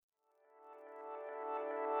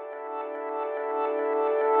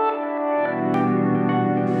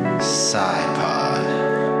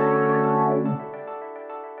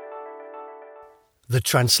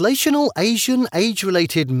The Translational Asian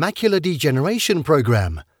Age-Related Macular Degeneration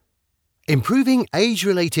Program. Improving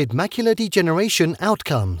age-related macular degeneration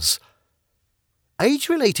outcomes.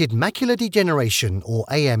 Age-related macular degeneration, or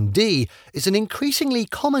AMD, is an increasingly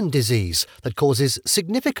common disease that causes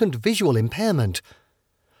significant visual impairment.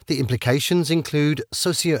 The implications include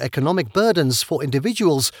socioeconomic burdens for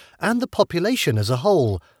individuals and the population as a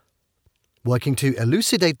whole. Working to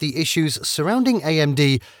elucidate the issues surrounding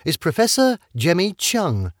AMD is Professor Jemmy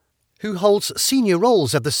Cheung, who holds senior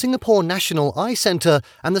roles at the Singapore National Eye Centre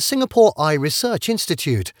and the Singapore Eye Research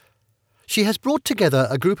Institute. She has brought together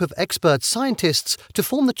a group of expert scientists to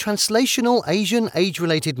form the Translational Asian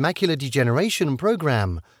Age-Related Macular Degeneration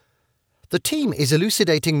Program. The team is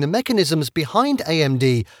elucidating the mechanisms behind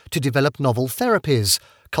AMD to develop novel therapies,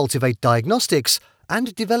 cultivate diagnostics,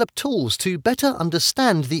 and develop tools to better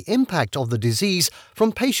understand the impact of the disease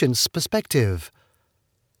from patients' perspective.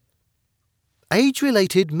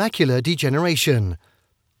 Age-related macular degeneration.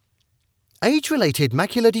 Age-related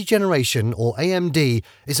macular degeneration, or AMD,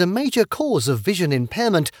 is a major cause of vision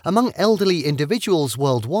impairment among elderly individuals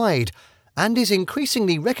worldwide and is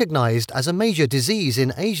increasingly recognized as a major disease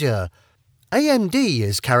in Asia. AMD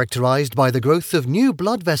is characterized by the growth of new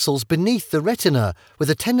blood vessels beneath the retina with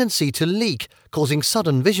a tendency to leak, causing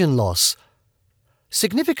sudden vision loss.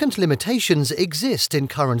 Significant limitations exist in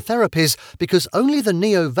current therapies because only the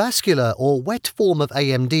neovascular or wet form of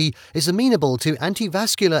AMD is amenable to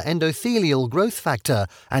antivascular endothelial growth factor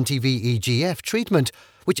 (anti-VEGF) treatment,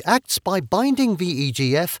 which acts by binding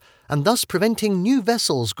VEGF and thus preventing new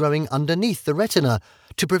vessels growing underneath the retina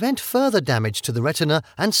to prevent further damage to the retina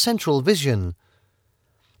and central vision.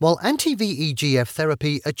 While anti-VEGF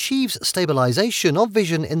therapy achieves stabilization of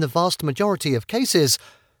vision in the vast majority of cases,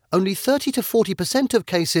 only 30 to 40% of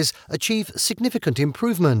cases achieve significant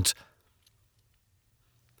improvement.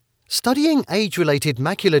 Studying age-related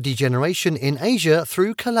macular degeneration in Asia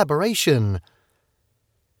through collaboration.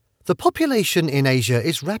 The population in Asia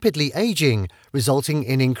is rapidly aging, resulting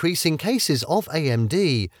in increasing cases of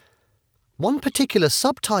AMD. One particular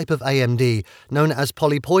subtype of AMD, known as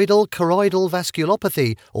polypoidal choroidal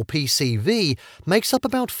vasculopathy, or PCV, makes up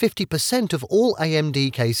about 50% of all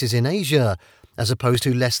AMD cases in Asia, as opposed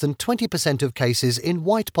to less than 20% of cases in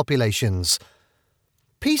white populations.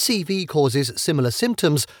 PCV causes similar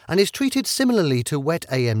symptoms and is treated similarly to wet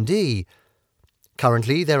AMD.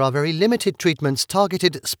 Currently, there are very limited treatments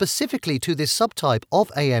targeted specifically to this subtype of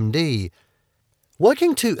AMD.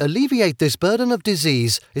 Working to alleviate this burden of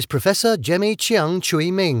disease is Professor Jemmy Cheung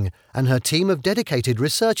Chui Ming and her team of dedicated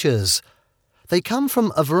researchers. They come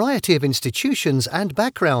from a variety of institutions and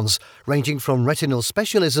backgrounds, ranging from retinal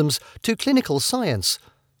specialisms to clinical science.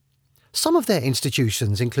 Some of their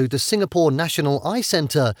institutions include the Singapore National Eye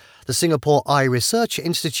Centre, the Singapore Eye Research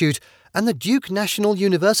Institute, and the Duke National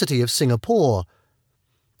University of Singapore.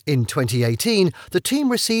 In 2018, the team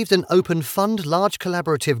received an Open Fund Large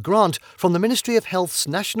Collaborative Grant from the Ministry of Health's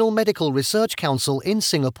National Medical Research Council in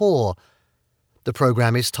Singapore. The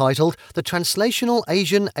program is titled the Translational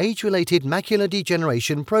Asian Age-Related Macular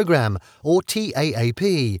Degeneration Program, or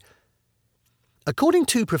TAAP. According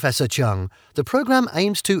to Professor Cheung, the program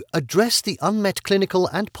aims to address the unmet clinical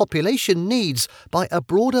and population needs by a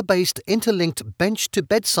broader-based interlinked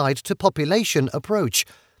bench-to-bedside-to-population approach,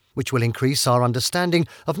 which will increase our understanding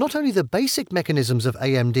of not only the basic mechanisms of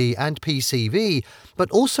AMD and PCV,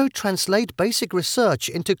 but also translate basic research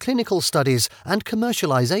into clinical studies and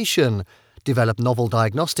commercialization, develop novel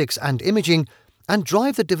diagnostics and imaging, and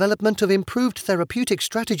drive the development of improved therapeutic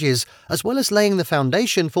strategies, as well as laying the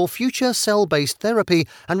foundation for future cell-based therapy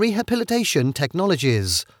and rehabilitation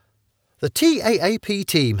technologies. The TAAP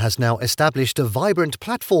team has now established a vibrant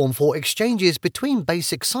platform for exchanges between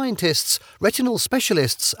basic scientists, retinal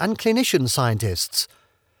specialists, and clinician scientists.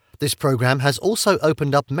 This program has also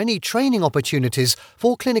opened up many training opportunities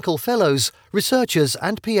for clinical fellows, researchers,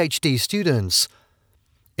 and PhD students.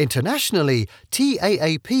 Internationally,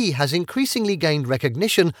 TAAP has increasingly gained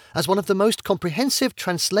recognition as one of the most comprehensive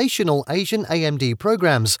translational Asian AMD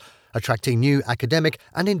programs, attracting new academic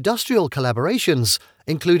and industrial collaborations,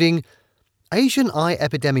 including Asian Eye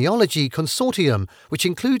Epidemiology Consortium, which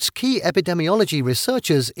includes key epidemiology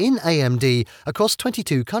researchers in AMD across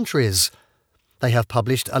 22 countries. They have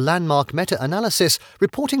published a landmark meta-analysis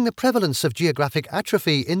reporting the prevalence of geographic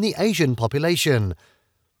atrophy in the Asian population.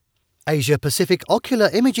 Asia-Pacific Ocular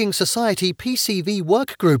Imaging Society PCV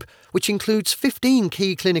Work Group, which includes 15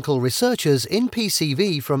 key clinical researchers in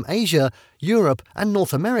PCV from Asia, Europe, and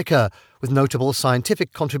North America, with notable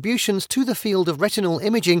scientific contributions to the field of retinal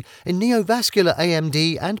imaging in neovascular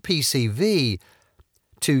AMD and PCV.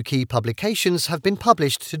 2 key publications have been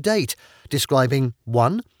published to date, describing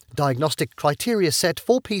 1. Diagnostic criteria set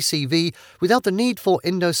for PCV without the need for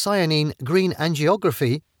indocyanine green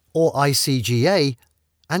angiography, or ICGA,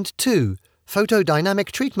 and 2.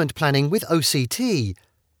 Photodynamic treatment planning with OCT.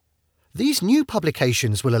 These new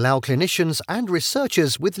publications will allow clinicians and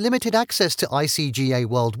researchers with limited access to ICGA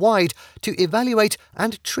worldwide to evaluate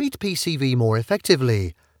and treat PCV more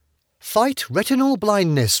effectively. Fight Retinal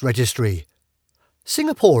Blindness Registry.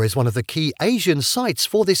 Singapore is one of the key Asian sites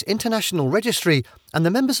for this international registry, and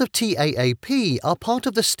the members of TAAP are part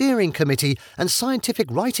of the Steering Committee and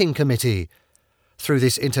Scientific Writing Committee. Through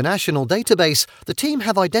this international database, the team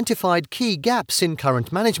have identified key gaps in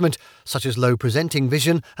current management, such as low presenting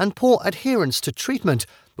vision and poor adherence to treatment,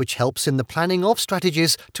 which helps in the planning of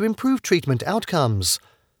strategies to improve treatment outcomes.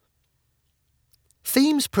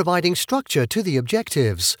 Themes providing structure to the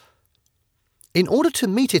objectives. In order to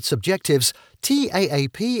meet its objectives,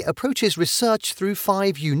 TAAP approaches research through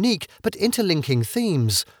 5 unique but interlinking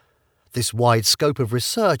themes. This wide scope of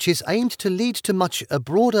research is aimed to lead to much a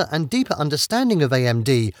broader and deeper understanding of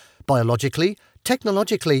AMD, biologically,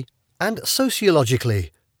 technologically, and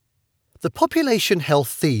sociologically. The population health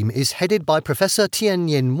theme is headed by Professor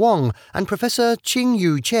Tianyin Wang and Professor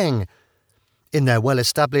Qingyu Cheng. In their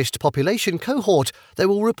well-established population cohort, they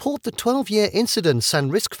will report the 12-year incidence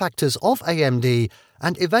and risk factors of AMD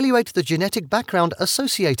and evaluate the genetic background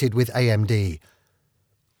associated with AMD.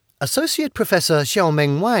 Associate Professor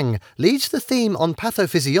Xiaomeng Wang leads the theme on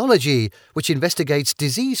pathophysiology, which investigates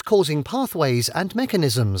disease-causing pathways and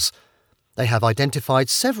mechanisms. They have identified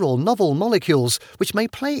several novel molecules which may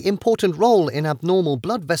play an important role in abnormal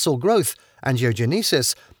blood vessel growth,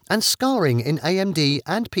 angiogenesis, and scarring in AMD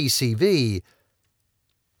and PCV.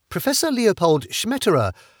 Professor Leopold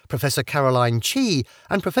Schmetterer, Professor Caroline Chi,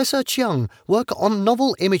 and Professor Chiang work on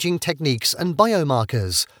novel imaging techniques and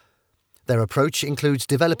biomarkers. Their approach includes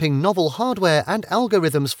developing novel hardware and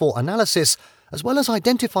algorithms for analysis, as well as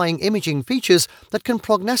identifying imaging features that can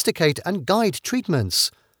prognosticate and guide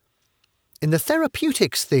treatments. In the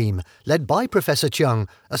therapeutics theme, led by Professor Chiang,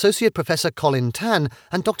 Associate Professor Colin Tan,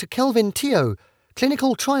 and Dr. Kelvin Teo,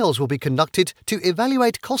 clinical trials will be conducted to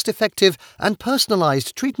evaluate cost-effective and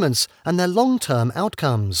personalized treatments and their long-term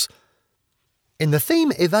outcomes. In the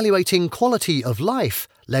theme Evaluating Quality of Life,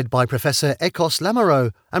 led by Professor Ecos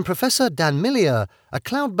Lamoureux and Professor Dan Millier, a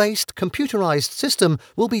cloud-based computerized system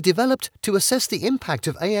will be developed to assess the impact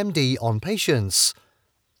of AMD on patients.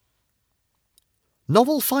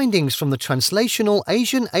 Novel findings from the Translational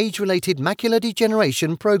Asian Age-Related Macular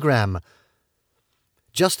Degeneration Program.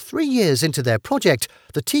 Just 3 years into their project,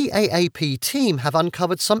 the TAAP team have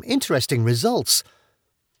uncovered some interesting results.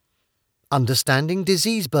 Understanding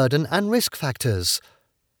disease burden and risk factors.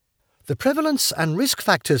 The prevalence and risk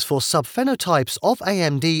factors for subphenotypes of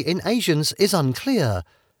AMD in Asians is unclear.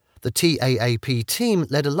 The TAAP team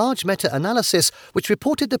led a large meta-analysis which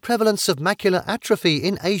reported the prevalence of macular atrophy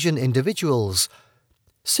in Asian individuals.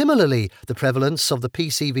 Similarly, the prevalence of the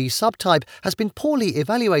PCV subtype has been poorly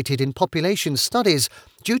evaluated in population studies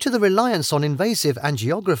due to the reliance on invasive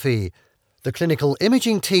angiography. The clinical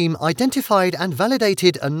imaging team identified and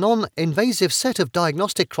validated a non-invasive set of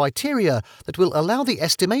diagnostic criteria that will allow the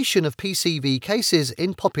estimation of PCV cases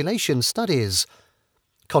in population studies.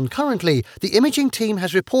 Concurrently, the imaging team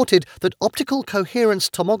has reported that optical coherence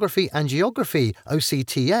tomography angiography,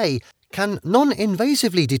 OCTA, can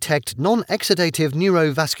non-invasively detect non-exudative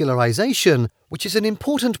neurovascularization, which is an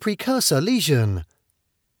important precursor lesion.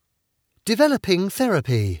 Developing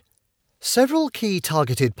therapy. Several key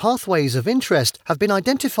targeted pathways of interest have been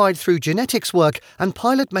identified through genetics work and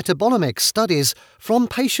pilot metabolomics studies from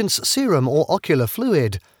patients' serum or ocular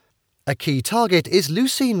fluid. A key target is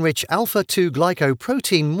leucine-rich alpha-2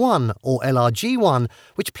 glycoprotein 1, or LRG1,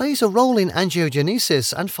 which plays a role in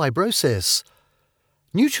angiogenesis and fibrosis.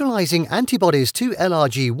 Neutralizing antibodies to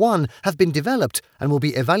LRG1 have been developed and will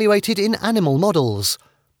be evaluated in animal models.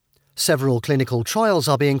 Several clinical trials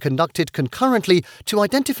are being conducted concurrently to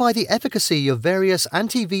identify the efficacy of various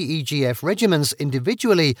anti-VEGF regimens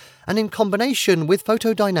individually and in combination with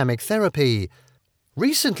photodynamic therapy.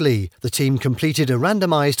 Recently, the team completed a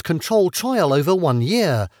randomized controlled trial over 1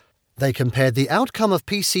 year. They compared the outcome of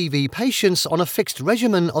PCV patients on a fixed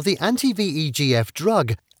regimen of the anti-VEGF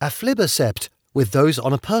drug, aflibercept, with those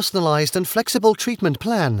on a personalized and flexible treatment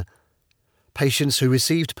plan. Patients who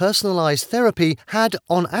received personalized therapy had,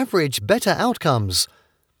 on average, better outcomes.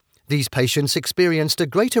 These patients experienced a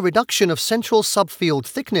greater reduction of central subfield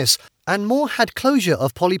thickness and more had closure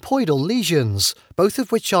of polypoidal lesions, both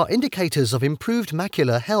of which are indicators of improved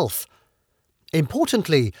macular health.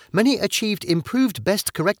 Importantly, many achieved improved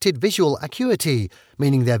best corrected visual acuity,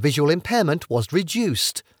 meaning their visual impairment was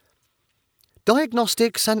reduced.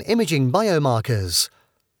 Diagnostics and imaging biomarkers.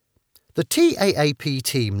 The TAAP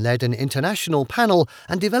team led an international panel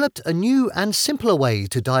and developed a new and simpler way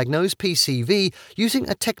to diagnose PCV using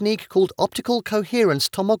a technique called optical coherence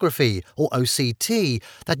tomography, or OCT,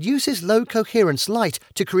 that uses low coherence light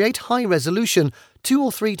to create high-resolution 2-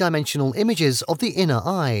 or 3-dimensional images of the inner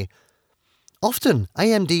eye. Often,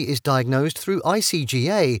 AMD is diagnosed through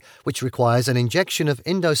ICGA, which requires an injection of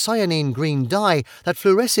indocyanine green dye that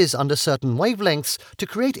fluoresces under certain wavelengths to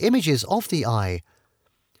create images of the eye.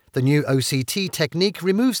 The new OCT technique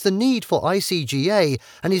removes the need for ICGA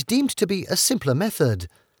and is deemed to be a simpler method.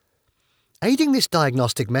 Aiding this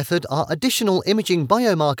diagnostic method are additional imaging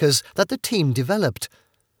biomarkers that the team developed.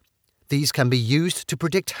 These can be used to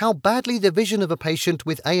predict how badly the vision of a patient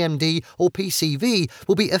with AMD or PCV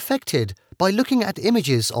will be affected by looking at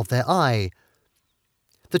images of their eye.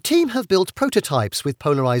 The team have built prototypes with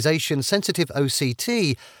polarization-sensitive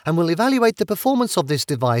OCT and will evaluate the performance of this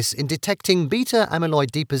device in detecting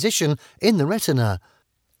beta-amyloid deposition in the retina.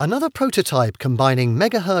 Another prototype combining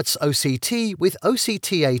megahertz OCT with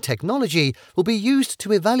OCTA technology will be used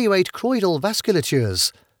to evaluate choroidal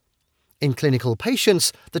vasculatures. In clinical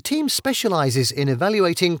patients, the team specializes in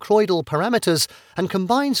evaluating choroidal parameters and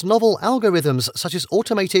combines novel algorithms such as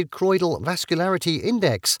automated choroidal vascularity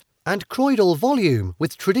index and choroidal volume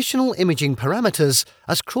with traditional imaging parameters,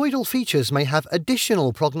 as choroidal features may have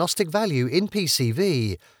additional prognostic value in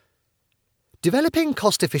PCV. Developing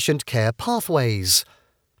cost-efficient care pathways.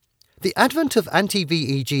 The advent of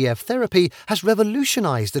anti-VEGF therapy has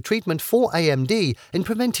revolutionized the treatment for AMD in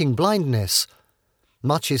preventing blindness.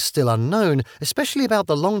 Much is still unknown, especially about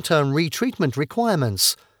the long-term retreatment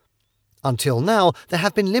requirements. Until now, there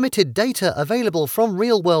have been limited data available from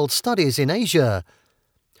real-world studies in Asia.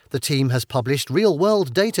 The team has published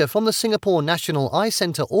real-world data from the Singapore National Eye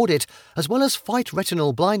Centre audit as well as Fight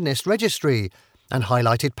Retinal Blindness Registry and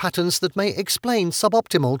highlighted patterns that may explain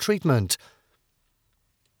suboptimal treatment.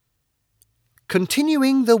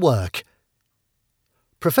 Continuing the work.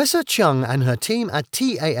 Professor Chung and her team at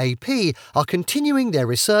TAAP are continuing their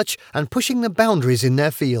research and pushing the boundaries in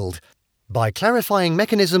their field. By clarifying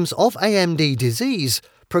mechanisms of AMD disease,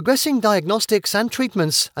 progressing diagnostics and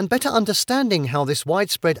treatments, and better understanding how this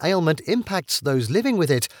widespread ailment impacts those living with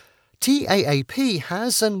it, TAAP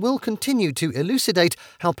has and will continue to elucidate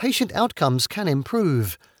how patient outcomes can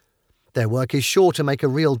improve. Their work is sure to make a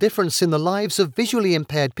real difference in the lives of visually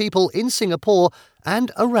impaired people in Singapore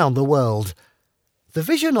and around the world. The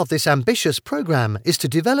vision of this ambitious program is to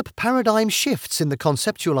develop paradigm shifts in the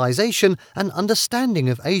conceptualization and understanding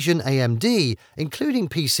of Asian AMD, including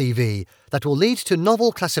PCV, that will lead to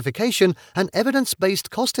novel classification and evidence-based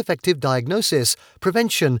cost-effective diagnosis,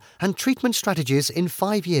 prevention, and treatment strategies in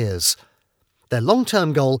 5 years. Their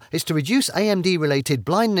long-term goal is to reduce AMD-related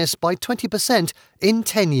blindness by 20% in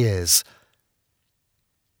 10 years.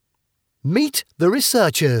 Meet the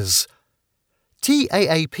researchers.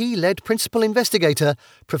 TAAP-led Principal Investigator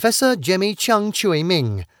Professor Jemmy Chung Chui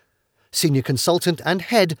Ming, Senior Consultant and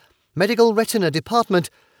Head, Medical Retina Department,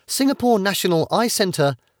 Singapore National Eye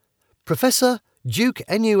Centre, Professor, Duke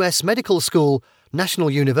NUS Medical School, National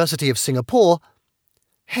University of Singapore,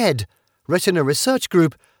 Head, Retina Research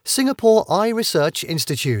Group, Singapore Eye Research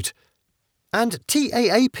Institute, and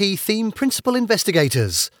TAAP Theme Principal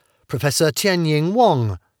Investigators Professor Tianying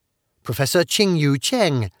Wong, Professor Qingyu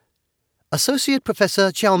Cheng, Associate Professor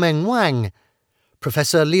Xiaomeng Wang,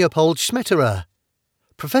 Professor Leopold Schmetterer,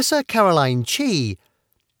 Professor Caroline Chi,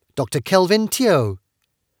 Dr. Kelvin Teo,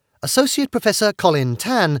 Associate Professor Colin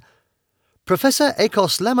Tan, Professor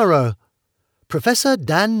Ecos Lamoureux, Professor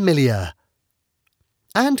Dan Millier.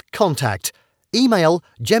 And contact. Email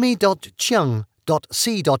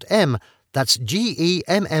jemmy.cheung.c.m, that's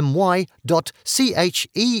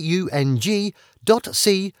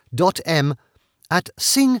gemmy.cheung.c.m, at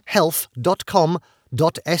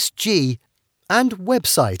singhealth.com.sg, and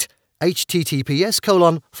website